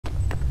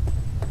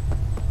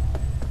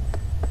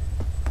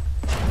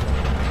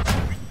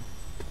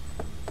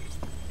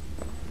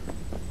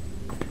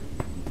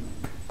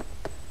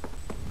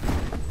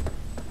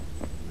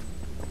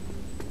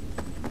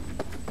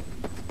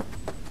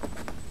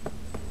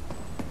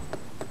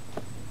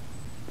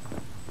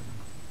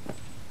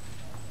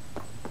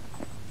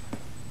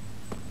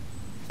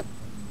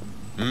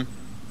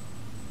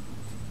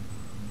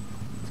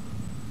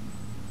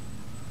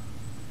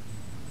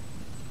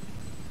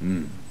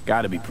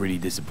Gotta be pretty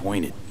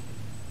disappointed.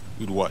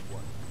 With what?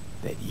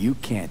 That you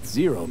can't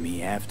zero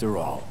me after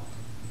all.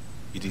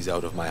 It is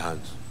out of my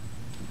hands.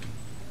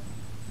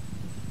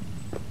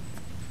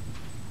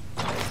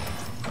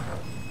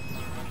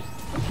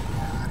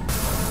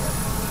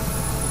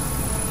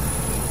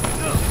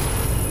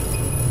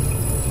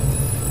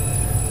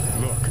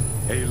 Look.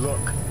 Hey,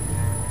 look.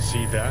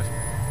 See that?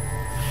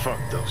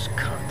 Fuck those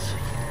cunts.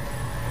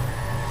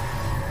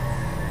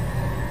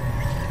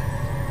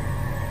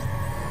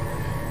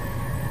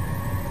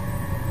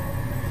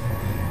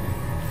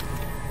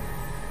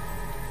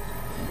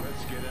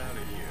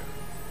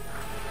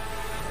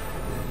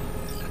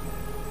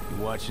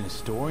 Watching a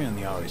story on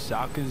the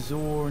Arasakas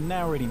or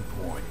narrating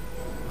porn?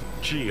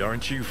 Gee,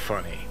 aren't you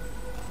funny?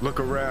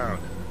 Look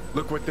around.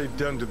 Look what they've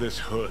done to this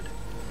hood.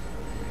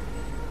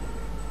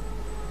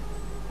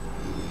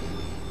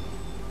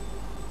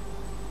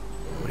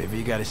 Whatever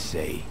you gotta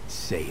say,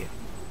 say it.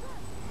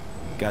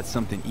 Got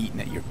something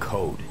eating at your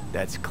code,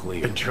 that's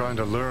clear. Been trying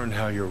to learn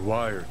how you're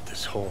wired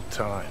this whole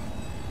time.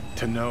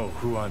 To know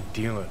who I'm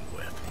dealing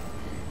with.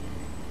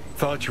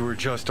 Thought you were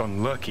just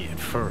unlucky at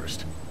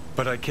first,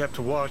 but I kept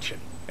watching.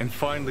 And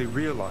finally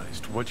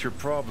realized what your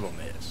problem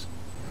is.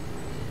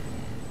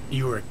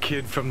 You were a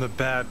kid from the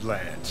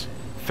Badlands.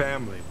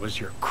 Family was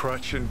your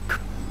crutch and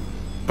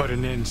but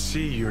in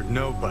NC you're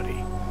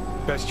nobody.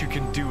 Best you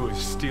can do is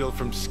steal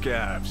from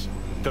scabs,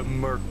 the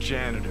merc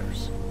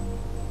janitors.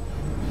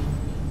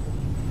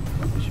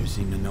 You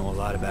seem to know a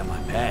lot about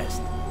my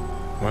past.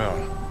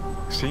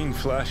 Well, seen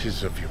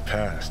flashes of your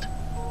past,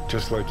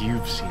 just like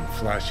you've seen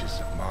flashes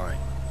of mine.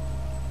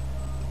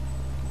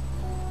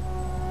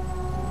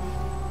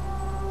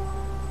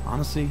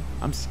 Honestly,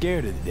 I'm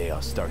scared of the day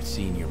I'll start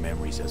seeing your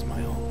memories as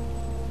my own.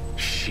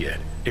 Shit.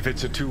 If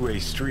it's a two-way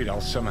street, I'll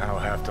somehow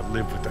have to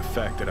live with the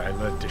fact that I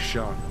let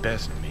Deshaun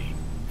best me.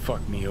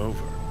 Fuck me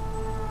over.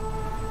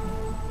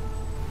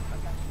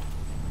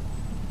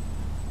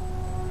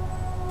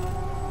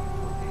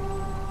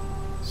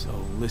 So,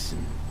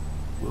 listen.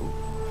 Will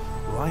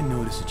I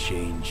notice a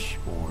change,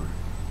 or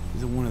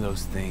is it one of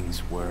those things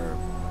where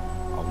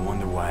I'll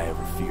wonder why I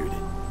ever feared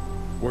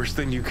it? Worst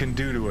thing you can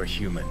do to a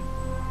human.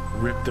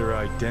 Rip their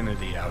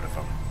identity out of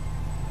them.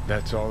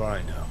 That's all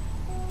I know.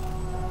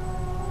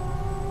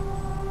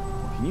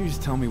 Can you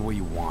just tell me what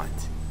you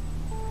want?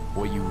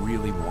 What you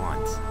really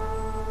want?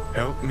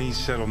 Help me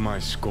settle my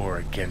score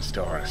against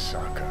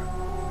Arasaka.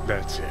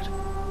 That's it.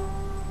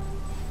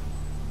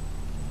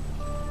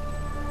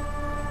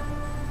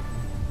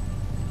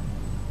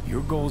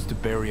 Your goal's to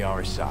bury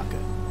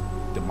Arasaka.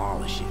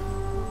 Demolish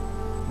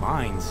him.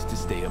 Mine's to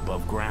stay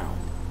above ground.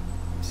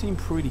 Seem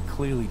pretty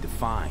clearly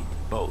defined,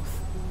 both.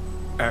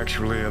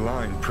 Actually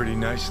aligned pretty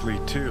nicely,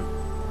 too.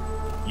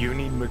 You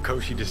need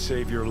Mikoshi to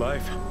save your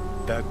life?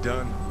 That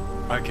done,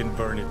 I can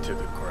burn it to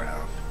the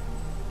ground.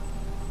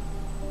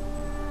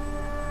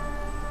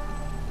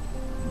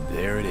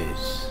 There it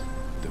is.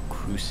 The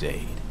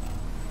Crusade.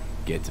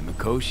 Get to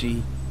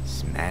Mikoshi,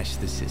 smash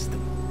the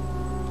system.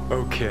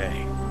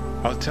 Okay.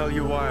 I'll tell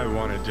you why I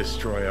want to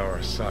destroy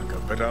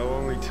Arasaka, but I'll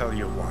only tell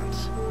you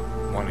once.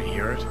 Want to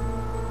hear it?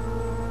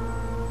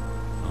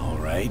 All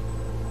right.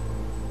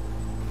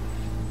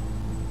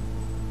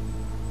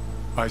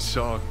 I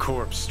saw a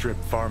corpse strip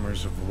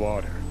farmers of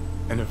water,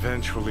 and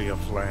eventually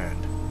of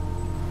land.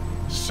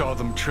 Saw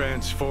them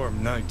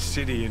transform Night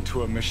City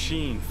into a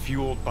machine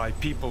fueled by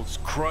people's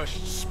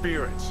crushed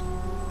spirits,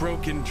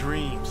 broken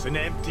dreams, and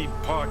emptied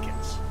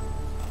pockets.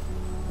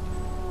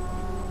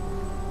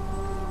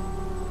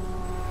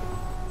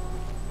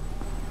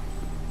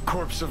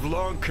 Corps have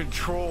long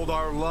controlled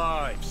our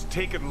lives,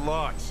 taken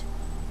lots,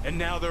 and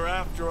now they're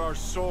after our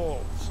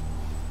souls.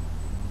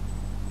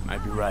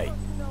 Might be right.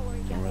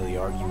 Can't really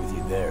argue with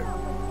you there.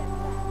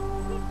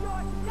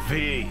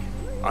 V,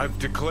 I've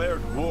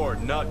declared war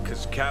not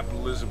because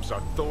capitalism's a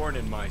thorn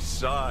in my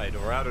side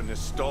or out of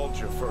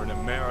nostalgia for an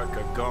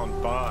America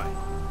gone by.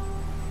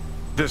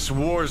 This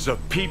war's a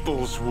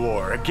people's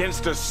war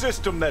against a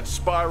system that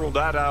spiraled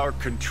out of our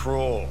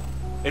control.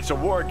 It's a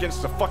war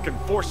against the fucking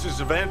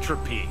forces of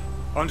entropy.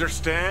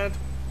 Understand?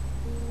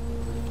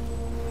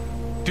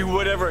 Do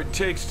whatever it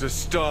takes to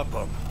stop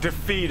them,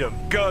 defeat them,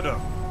 gut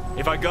them.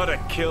 If I gotta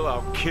kill,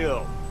 I'll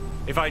kill.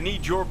 If I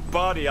need your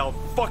body, I'll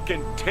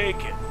fucking take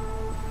it.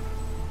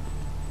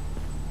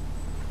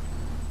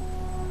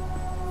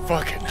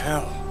 Fucking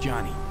hell.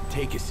 Johnny,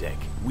 take a sec.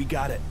 We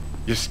gotta...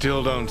 You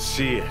still don't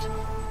see it,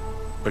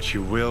 but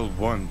you will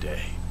one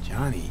day.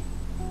 Johnny...